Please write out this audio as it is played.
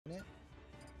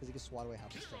because he can swat away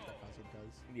half the stuff that Falco does.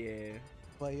 Yeah.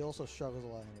 But he also struggles a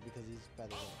lot in it because he's better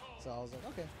than it. So I was like,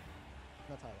 okay,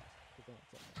 that's how I lost.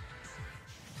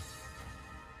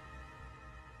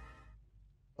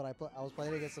 But I was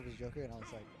playing against his Joker, and I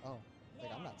was like, oh,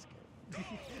 like I'm not scared.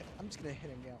 I'm just gonna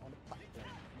hit him down on the platform.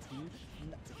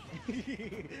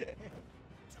 Dude,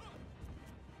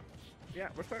 Yeah,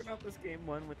 we're starting off this game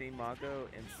one with Imago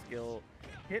and Skill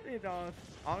hitting it off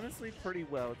honestly pretty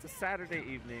well. It's a Saturday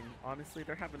evening. Honestly,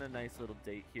 they're having a nice little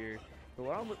date here. But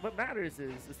what matters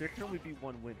is there can only be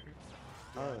one winner.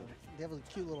 they have a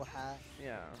cute little hat.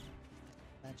 Yeah.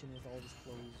 Matching with all his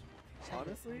clothes.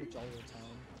 Honestly, all the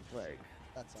time. like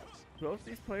that sucks. Both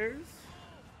these players,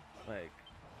 like,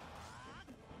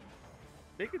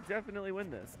 they could definitely win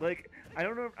this. Like, I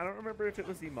don't remember if it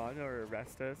was Imago or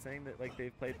Resta saying that like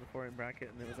they've played before in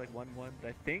bracket and it was like 1-1. But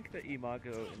I think that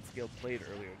Imago and Skill played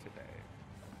earlier today.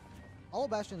 Hollow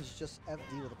Bastion's just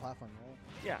FD with a platform, right?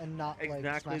 Yeah. And not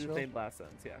exactly like Smashville? the same blast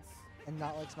zones. Yes. And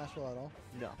not like Smashville at all.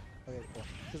 No. Okay, cool.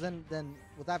 Because then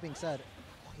with that being said,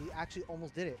 he actually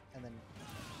almost did it, and then.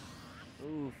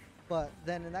 Oof. But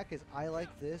then in that case, I like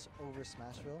this over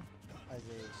Smashville as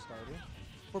a starter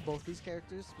for both these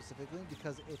characters specifically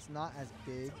because it's not as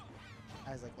big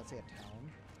as like let's say a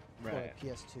town or a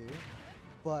PS2,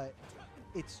 but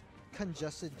it's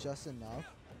congested just enough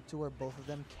to where both of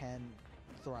them can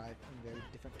thrive in very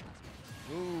different aspects.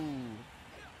 Ooh.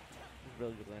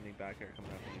 Really good landing back here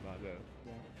coming out from Imago.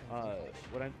 Yeah,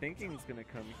 what I'm thinking is gonna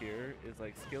come here is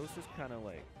like Skills just kind of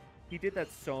like he did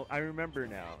that so I remember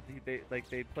now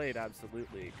they played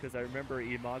absolutely because I remember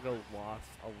Imago lost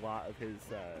a lot of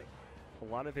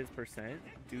his percent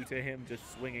due to him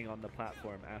just swinging on the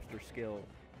platform after Skill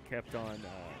kept on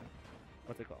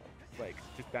what's it called, like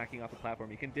just backing off the platform.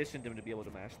 He conditioned him to be able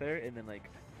to mash there, and then like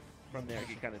from there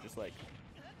he kind of just like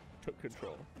took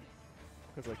control.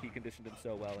 Because like he conditioned him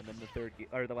so well, and then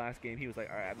the last game he was like,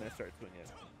 all right, I'm gonna start swinging.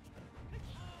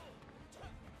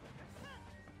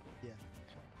 Yeah.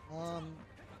 I'm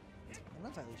not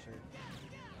entirely sure.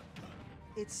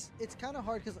 It's kind of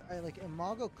hard because like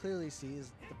Imago clearly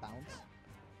sees the bounce,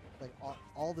 like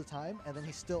all the time, and then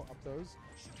he still up throws.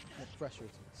 And it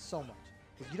frustrates me so much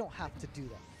because you don't have to do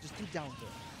that. Just do down throw.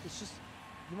 It's just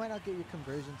you might not get your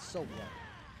conversion so well.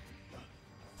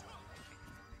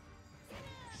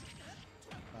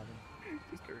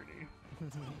 Just dirty.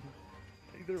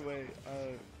 Either way,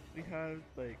 we have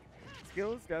like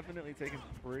Skill's definitely taken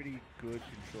pretty good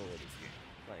control of this game.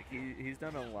 Like he's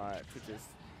done a lot to just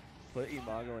put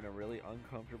Imago in a really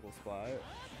uncomfortable spot.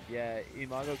 Yeah,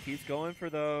 Imago keeps going for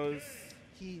those.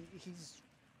 He's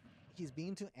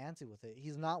being too antsy with it.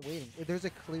 He's not waiting. There's a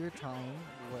clear time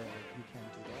where you can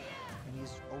do that, and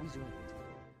he's always doing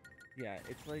it. Yeah,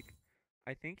 it's like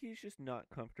I think he's just not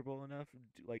comfortable enough,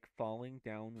 like falling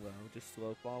down low, just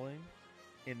slow falling,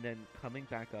 and then coming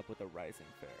back up with a rising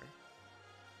fair.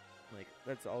 Like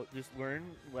that's all. Just learn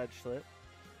ledge slip.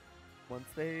 Once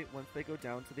they go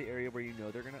down to the area where you know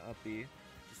they're gonna up B,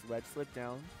 just ledge slip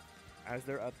down as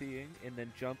they're up Bing, and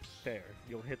then jump fair.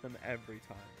 You'll hit them every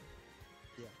time.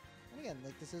 Yeah, and again,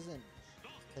 like this isn't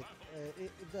like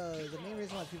the main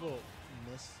reason why people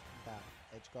miss that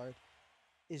edge guard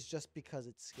is just because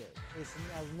it's scary. It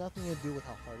has nothing to do with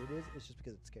how hard it is. It's just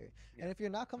because it's scary. Yeah. And if you're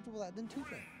not comfortable with that, then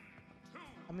 2-frame.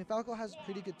 I mean, Falco has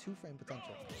pretty good 2-frame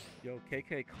potential. Yo,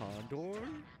 KK Condor? Ooh.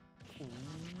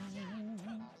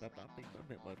 Another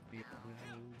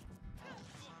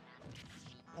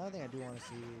thing I do want to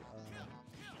see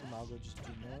Imago just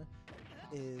do more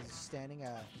is standing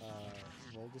at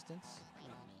roll distance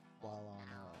while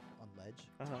on ledge.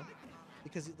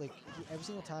 Because like every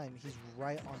single time he's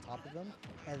right on top of them,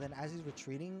 and then as he's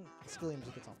retreating, Skilliam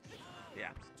just gets on.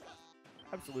 Yeah,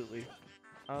 absolutely.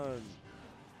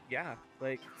 Yeah,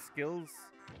 like Skills.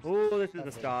 Oh, this is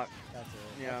a stock. That's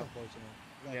it. Yeah.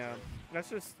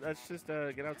 That's unfortunate. That's just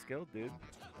get out skilled, dude.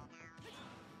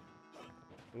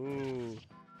 Ooh.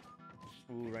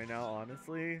 Right now,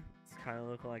 honestly, it's kind of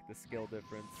looking like the skill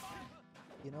difference.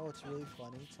 You know what's really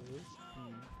funny too?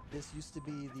 This used to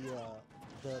be the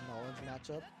knowledge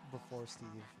matchup before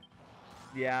Steve.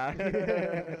 Yeah.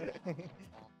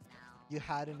 You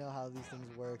had to know how these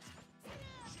things worked.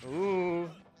 Ooh.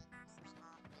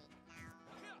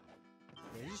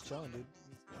 Yeah, he's just chilling, dude.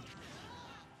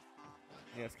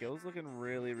 Yeah, Skill's looking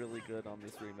really, really good on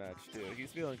this rematch too.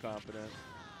 He's feeling confident.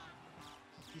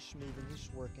 He's schmooving, he's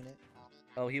just working it.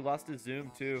 Oh, he lost his zoom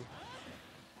too.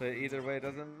 But either way, it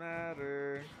doesn't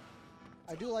matter.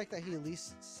 I do like that he at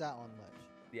least sat on ledge.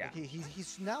 Yeah. Like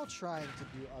he's now trying to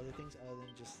do other things other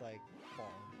than just like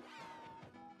falling.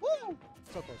 Woo!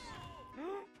 So close.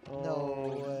 Oh, no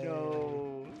way.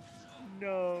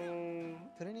 No.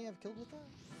 Couldn't he have killed with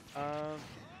that?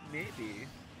 Maybe.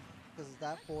 Because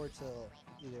that forward tilt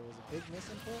either was a big miss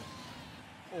input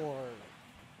or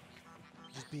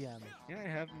just BM. Yeah, I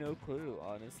have no clue,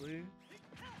 honestly.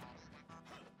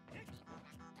 I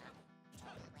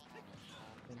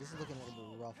mean, this is looking a little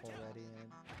bit rough already,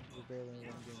 and we're barely in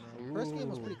one game in. First game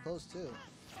was pretty close, too.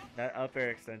 That up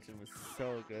air extension was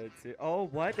so good, too. Oh,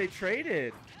 what? They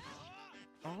traded!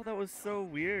 Oh, that was so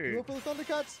weird. Go for the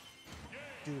Thundercuts!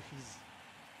 Dude, he's...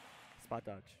 Spot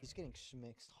dodge. He's getting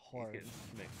schmixed hard. He's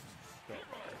getting mixed so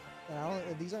hard. And I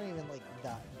don't, these aren't even, like,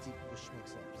 that deep of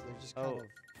schmix ups. They're just kind of...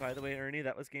 By the way, Ernie,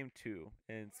 that was game 2.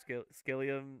 And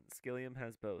Skilliam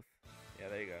has both. Yeah,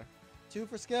 there you go. 2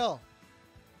 for skill.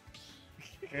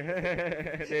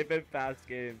 They've been fast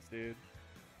games, dude.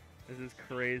 This is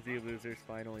crazy. Losers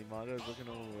finally. Imago's looking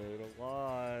a little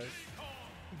lost.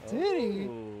 Diddy?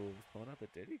 Oh, pulling out the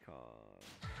Diddy comp.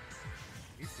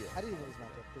 How do you win this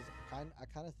matchup? Because I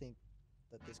kind of think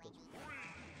that this goes.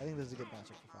 I think this is a good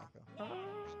matchup for Falco.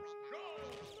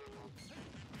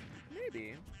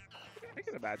 Maybe. I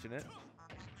can imagine it.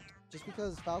 Just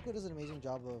because Falco does an amazing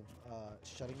job of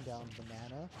shutting down the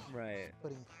mana, Right.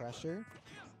 putting pressure,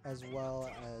 as well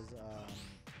as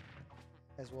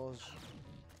like,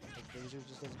 Laser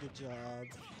just does a good job.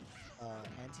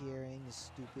 Anti-airing is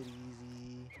stupid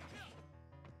easy.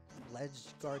 Ledge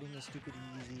guarding is stupid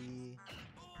easy.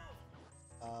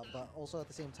 But also at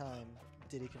the same time,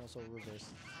 Diddy can also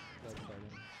reverse ledge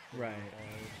guarding. Right.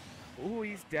 Ooh,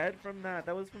 he's dead from that.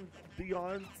 That was from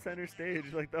beyond center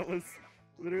stage. Like, that was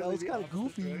literally That was the kind of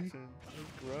opposite goofy. direction. That was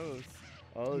gross.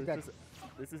 Oh, You got-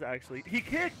 this is actually... He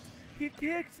kicked! He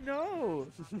kicked! No!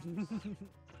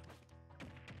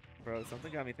 Bro,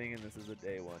 something got me thinking this is a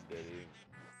day 1 Diddy.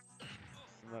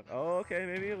 I'm like, oh, okay,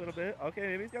 maybe a little bit. Okay,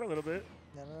 maybe he's got a little bit.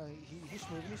 No, he's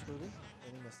smoothing,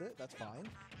 and he missed it. That's fine.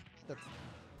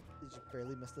 He just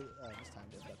barely missed it,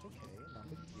 mistimed it. That's okay, not a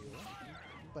big deal.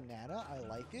 Banana, I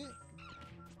like it.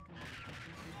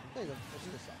 There you go. That's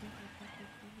just a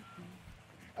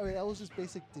I mean, that was just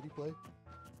basic Diddy play.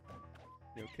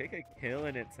 Yo, KK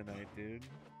killing it tonight, dude.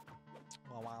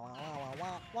 Wah, wah, wah, wah,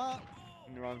 wah, wah.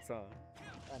 In the wrong song.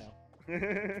 I know.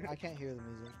 I can't hear the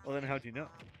music. Well, then how'd you know?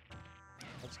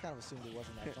 I just kind of assumed it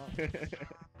wasn't that song.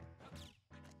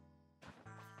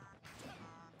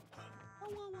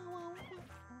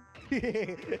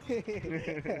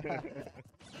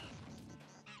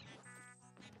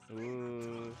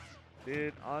 Ooh.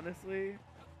 Dude, honestly,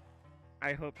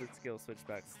 I hope that skill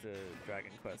switchbacks to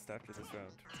Dragon Quest after this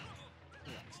round.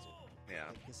 Yeah.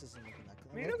 Like, this isn't looking that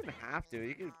good. I mean, he doesn't have to.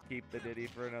 He could keep the Diddy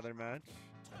for another match.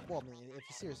 Well, I mean, if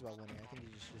you're serious about winning, I think you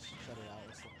just shut it out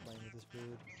instead of playing with this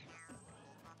food.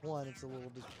 One, it's a little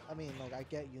bit. I mean, like, I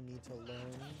get you need to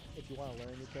learn. If you want to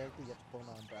learn your character, you have to put him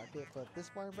on bracket. But this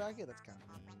far in bracket, that's kind of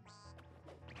mean.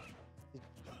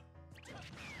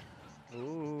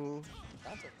 Ooh.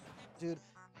 Danto. Dude,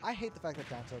 I hate the fact that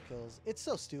Danto kills. It's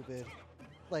so stupid.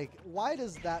 Like, why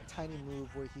does that tiny move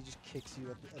where he just kicks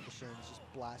you at the shins just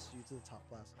blast you to the top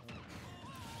blast? Oh.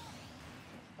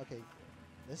 Okay,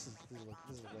 this is way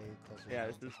closer. Yeah,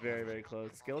 this is very, very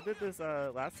close. Skill did this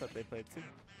last set they played too.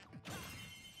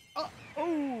 Oh!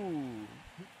 Oh!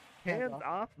 Hands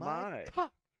off my.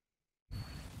 cock.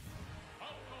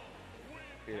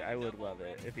 Dude, I would love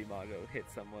it if Imago hit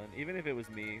someone, even if it was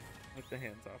me, with the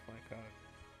hands off my cock.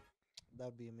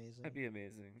 That'd be amazing. That'd be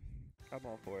amazing. I'm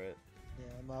all for it.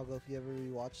 Yeah, Imago, if you ever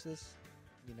rewatch this,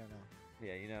 you don't know.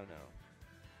 Yeah, you know,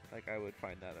 like, I would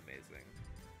find that amazing.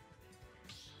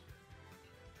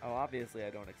 Oh, obviously,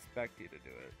 I don't expect you to do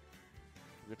it.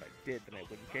 'Cause if I did, then I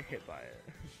wouldn't get hit by it.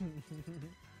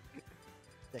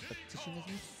 The competition is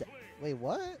reset. Wait,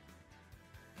 what?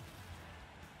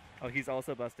 Oh, he's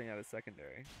also busting out his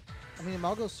secondary. I mean,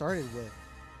 Imago started with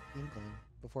Inkling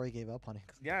before he gave up on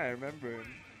Inkling. Yeah, I remember.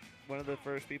 One of the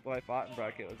first people I fought in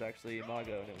bracket was actually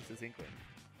Imago, and it was his Inkling.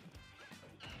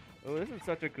 Oh, this is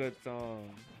such a good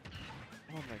song.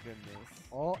 Oh my goodness.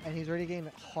 Oh, and he's already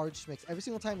getting hard schmicks. Every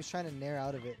single time he's trying to nair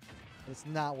out of it, it's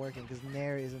not working because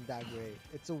nair isn't that great.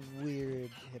 It's a weird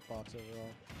hitbox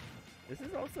overall. This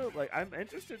is also, like, I'm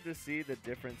interested to see the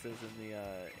differences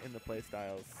in the play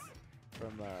styles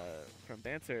from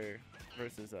Dancer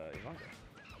versus Imago.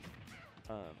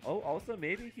 Oh, also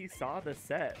maybe he saw the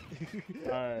set.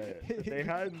 They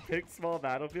had picked small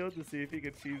battlefield to see if he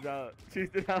could choose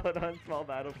it out on small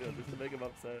battlefield just to make him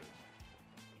upset.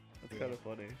 That's kind of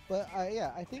funny. But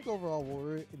yeah, I think overall what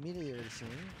we're immediately already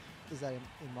seeing is that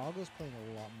Imago's playing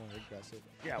a lot more aggressive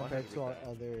compared to our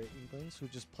other Inklings who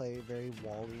just play very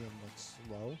wally and like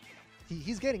slow.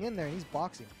 He's getting in there and he's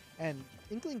boxing. And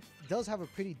Inkling does have a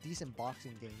pretty decent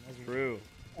boxing game. True.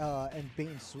 and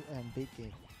and bait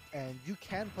game. And you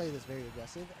can play this very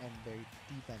aggressive and very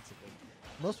defensively.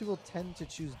 Most people tend to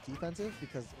choose defensive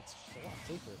because it's just a lot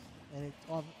safer, and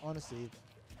honestly,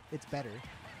 it's better.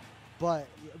 But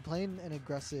playing an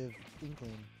aggressive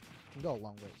Inkling can go a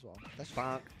long way as well. That should,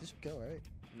 Bonk. this should go, right?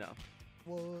 No.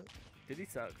 What? Diddy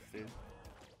sucks, dude.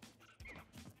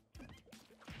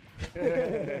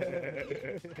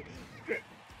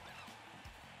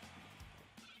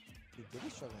 Dude,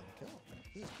 Diddy's struggling to kill.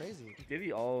 This is crazy.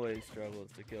 Diddy always struggles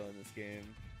to kill in this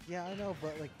game. Yeah, I know,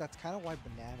 but like that's kind of why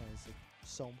banana is like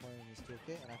so important in this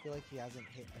toolkit, and I feel like he hasn't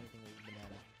hit anything with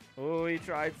banana. Oh, he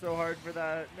tried so hard for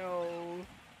that. No.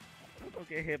 Don't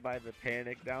get hit by the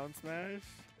panic down smash.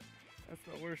 That's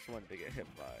the worst one to get hit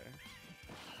by.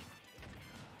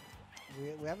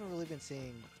 We haven't really been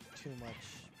seeing too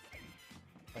much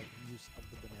like use of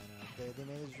the banana. They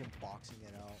mainly just been boxing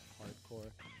it out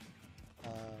hardcore.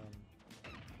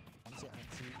 Honestly, I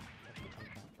haven't seen much of a time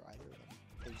count for either of them.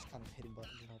 They're just kind of hitting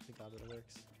buttons and hoping God that it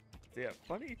works. So yeah,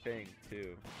 funny thing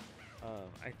too.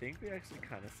 I think we actually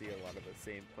kind of see a lot of the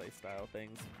same playstyle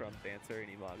things from Dancer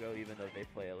and Imago, even though they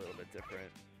play a little bit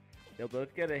different. They'll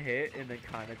both get a hit and then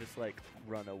kind of just like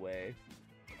run away.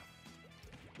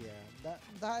 Yeah,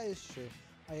 that is true.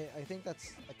 I think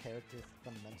that's a character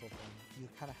fundamental thing. You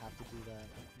kind of have to do that.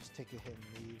 You just take a hit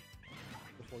and leave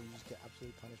before you just get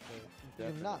absolutely punished for it.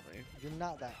 Definitely. You're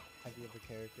not that heavy of a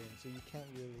character, and so you can't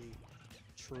really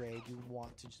trade. You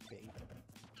want to just bait.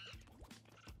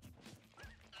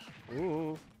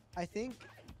 Ooh. I think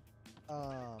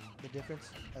the difference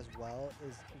as well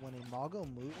is when Imago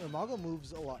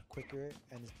moves a lot quicker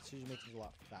and his decision making is a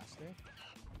lot faster,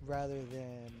 rather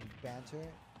than Banter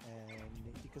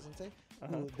and Ikazunte,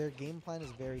 who their game plan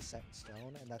is very set in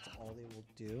stone and that's all they will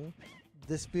do.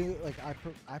 This I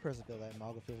personally feel that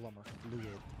Imago feels a lot more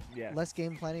fluid. Yeah. Less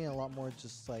game planning and a lot more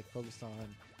just like focused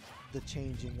on the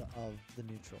changing of the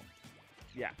neutral.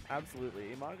 Yeah,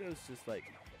 absolutely. Imago's just like,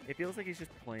 it feels like he's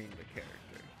just playing the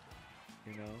character,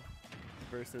 you know,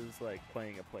 versus like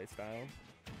playing a play style.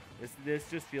 This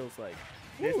just feels like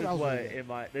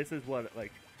this is what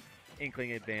like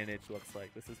Inkling advantage looks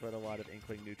like. This is what a lot of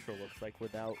Inkling neutral looks like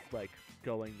without like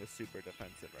going the super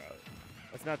defensive route.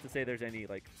 That's not to say there's any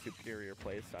like superior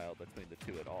play style between the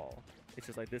two at all. It's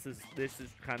just like this is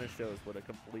kind of shows what a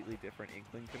completely different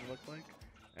Inkling can look like,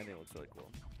 and it looks really cool.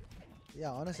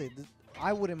 Yeah, honestly,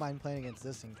 I wouldn't mind playing against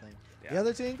this Inkling. Yeah. The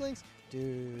other two Inklings,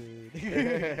 dude.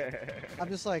 I'm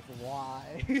just like, why?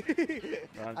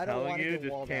 I'm I don't telling want you, to get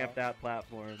just walled camp out. that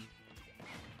platform.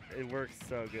 It works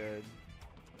so good.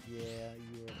 Yeah,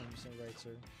 you are 100% right, sir.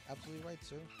 Absolutely right,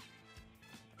 sir.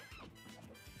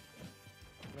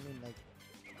 I mean, like,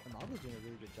 Imago's doing a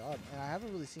really good job, and I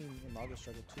haven't really seen Imago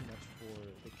struggle too much for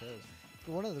the kills.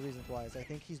 But one of the reasons why is I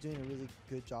think he's doing a really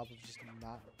good job of just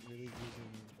not really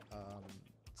using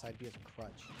side B as a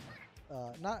crutch.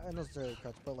 Not necessarily a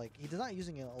crutch, but like he's not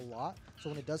using it a lot. So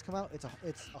when it does come out, it's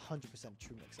 100%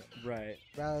 true mix-up. Right.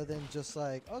 Rather than just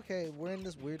like, okay, we're in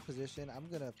this weird position, I'm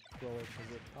gonna throw it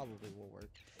because it probably will work.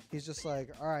 He's just like,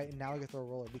 all right, now I can throw a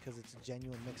roller because it's a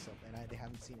genuine mix-up, and they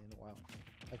haven't seen it in a while.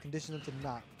 I've conditioned them to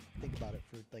not think about it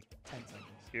for like 10 seconds.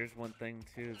 Here's one thing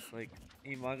too, it's like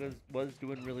Imago was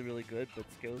doing really, really good, but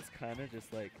Skill's kind of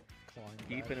just like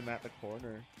keeping him at the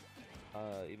corner.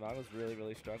 Imago's really,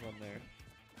 really struggling there.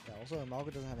 Yeah, also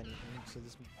Imago doesn't have any aim, so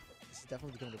this is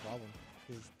definitely becoming a problem.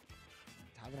 He's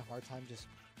having a hard time just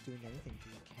doing anything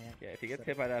because he can't. Yeah, if he gets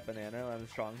hit by that banana on a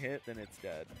strong hit, then it's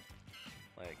dead.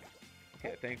 Like,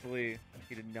 okay, thankfully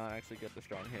he did not actually get the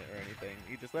strong hit or anything.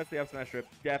 He just lets the up smash rip.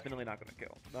 Definitely not gonna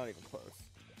kill. Not even close.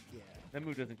 Yeah. That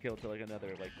move doesn't kill till like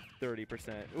another like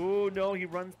 30%. Ooh, no, he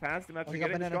runs past him after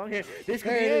getting the banana. strong hit. This could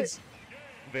be it.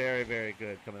 Very, very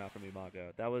good coming out from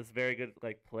Imago. That was very good,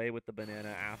 like, play with the banana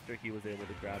after he was able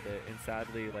to grab it. And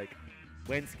sadly, like,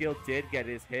 when Skill did get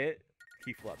his hit,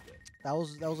 he flubbed it. That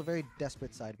was a very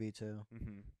desperate side B too.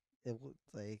 Mm-hmm.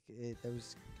 It there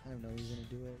was kind of no reason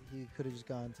to do it. He could have just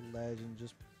gone to the ledge and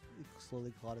just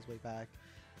slowly clawed his way back.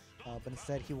 But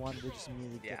instead, he wanted to just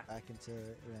immediately get back into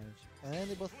advantage. And then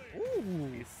they both.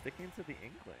 Ooh! He's sticking to the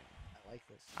Inkling. I like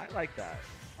this. I like that.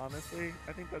 Honestly,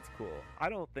 I think that's cool. I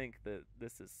don't think that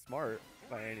this is smart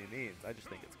by any means. I just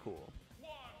think it's cool.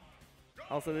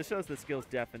 Also, this shows the Skill's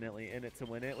definitely in it to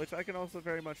win it, which I can also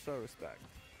very much so respect.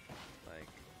 Like,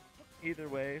 either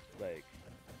way, like,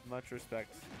 much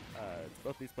respect to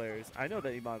both these players. I know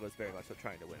that Imago is very much so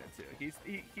trying to win it too.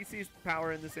 He sees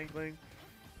power in this Inkling.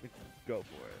 Go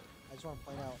for it. I just want to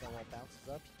point out that while it bounces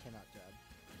up, he cannot jab.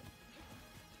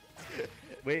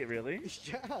 Wait, really?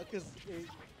 Yeah, because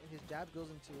his jab goes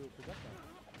into projectile.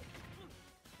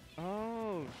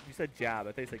 Oh, you said jab.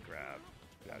 I thought you said grab.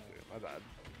 Gotcha. My bad.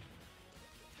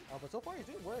 But so far he's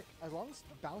doing work. As long as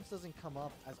bounce doesn't come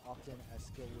up as often as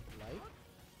skill would like.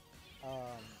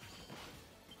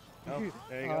 Oh,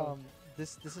 there you go.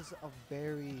 This is a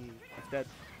very. It's dead.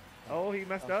 Oh, he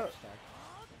messed up.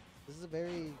 This is a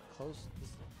very close.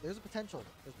 There's a potential.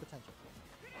 There's potential.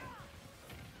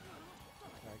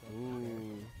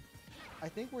 Ooh. I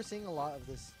think we're seeing a lot of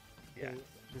this. Yeah.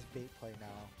 This bait play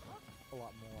now, a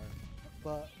lot more.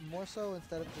 But more so,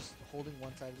 instead of just holding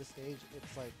one side of the stage,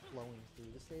 it's like flowing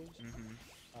through the stage.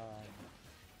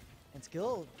 And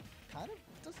Skill kind of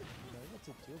doesn't know what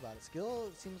to do about it.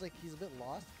 Skill seems like he's a bit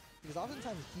lost because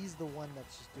oftentimes he's the one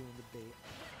that's just doing the bait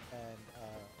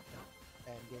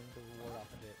and getting the reward off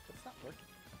of it, but it's not working.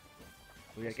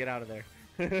 Oh yeah, get out of there.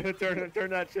 turn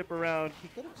that ship around. He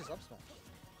could have just up smashed.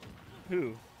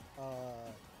 Who?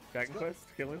 Dragon Skill. Quest?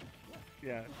 Kill him?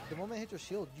 Yeah. The moment it hits your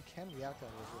shield, you can react to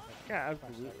that with like, Yeah,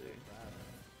 flash absolutely. attack.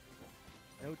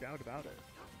 No doubt about it.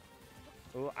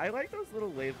 Oh, I like those little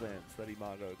wavelengths that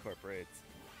Imago incorporates.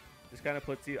 Just kind of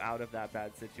puts you out of that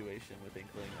bad situation with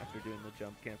Inkling after doing the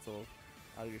jump cancel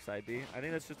out of your side B. I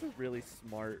think that's just a really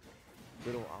smart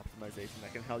little optimization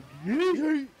that can help.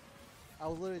 I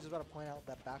was literally just about to point out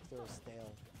that back throw is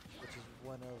stale, which is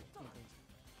one of Inkling's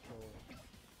kill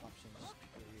options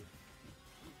for you.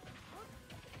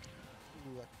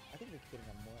 Ooh, I think they're getting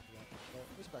on more after that, but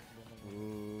respectable.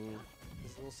 Ooh.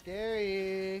 It's a little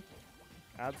scary.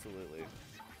 Absolutely.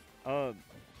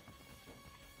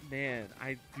 Man,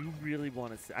 I do really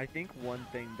want to say, I think one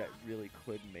thing that really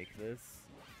could make this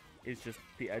is just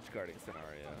the edge guarding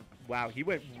scenario. Wow, he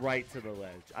went right to the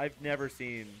ledge. I've never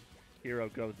seen Hero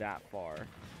go that far.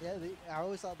 Yeah, I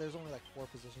always thought there's only like 4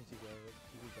 positions you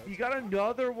go. He got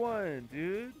another one,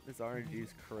 dude. This RNG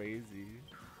is crazy.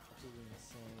 Absolutely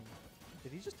insane.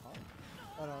 Did he just taunt?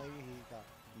 Oh no, he got.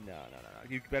 No.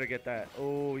 You better get that.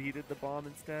 Oh, he did the bomb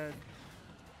instead.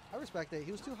 I respect it.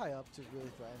 He was too high up to really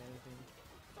threaten anything,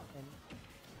 and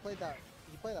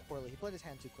he played that poorly. He played his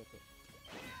hand too quickly.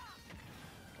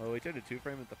 Oh, he tried to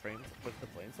 2-frame with the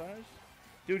flame slash.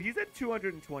 Dude, he's at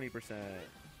 220%.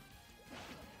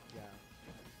 Yeah.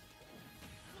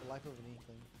 The life of an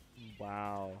Inkling.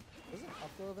 Wow. Doesn't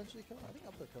up throw eventually kill? I think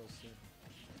up throw kills soon.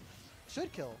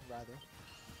 Should kill, rather.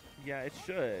 Yeah, it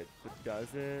should, but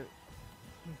does it?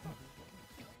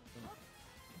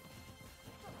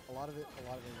 A lot of it.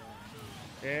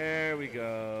 There we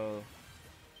go.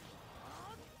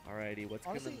 Alrighty, what's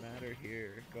Honestly, gonna matter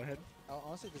here? Go ahead.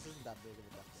 Honestly, this isn't that big of a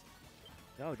deficit.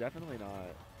 No, definitely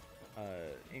not.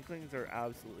 Inklings are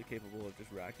absolutely capable of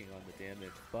just racking on the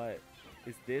damage, but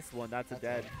is this one? That's a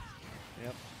dead.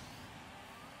 Yep.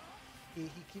 He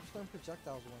keeps throwing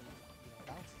projectiles when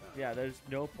bounces. Yeah, there's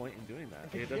no point in doing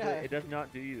that. It doesn't. Yeah. It does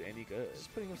not do you any good.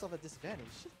 Just putting himself at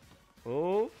disadvantage.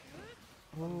 Oh.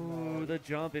 No. Ooh, the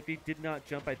jump. If he did not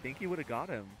jump, I think he would have got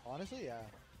him. Honestly, yeah.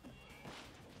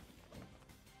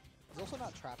 He's also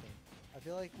not trapping. I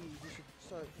feel like he should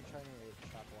start trying to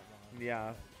trap a lot more.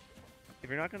 Yeah. If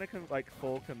you're not gonna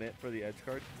full commit for the edge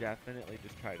guard, definitely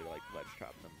just try to ledge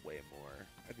trap them way more.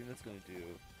 I think that's gonna do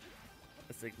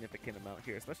a significant amount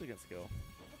here, especially against skill.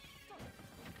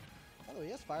 By the way,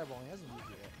 he has fireball. He hasn't used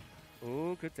it yet.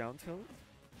 Ooh, good down tilt.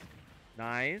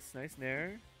 Nice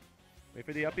nair. Wait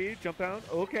for the up B, jump down.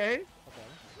 Okay. Okay.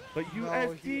 But you No,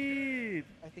 SD'd.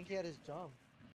 I think he had his jump.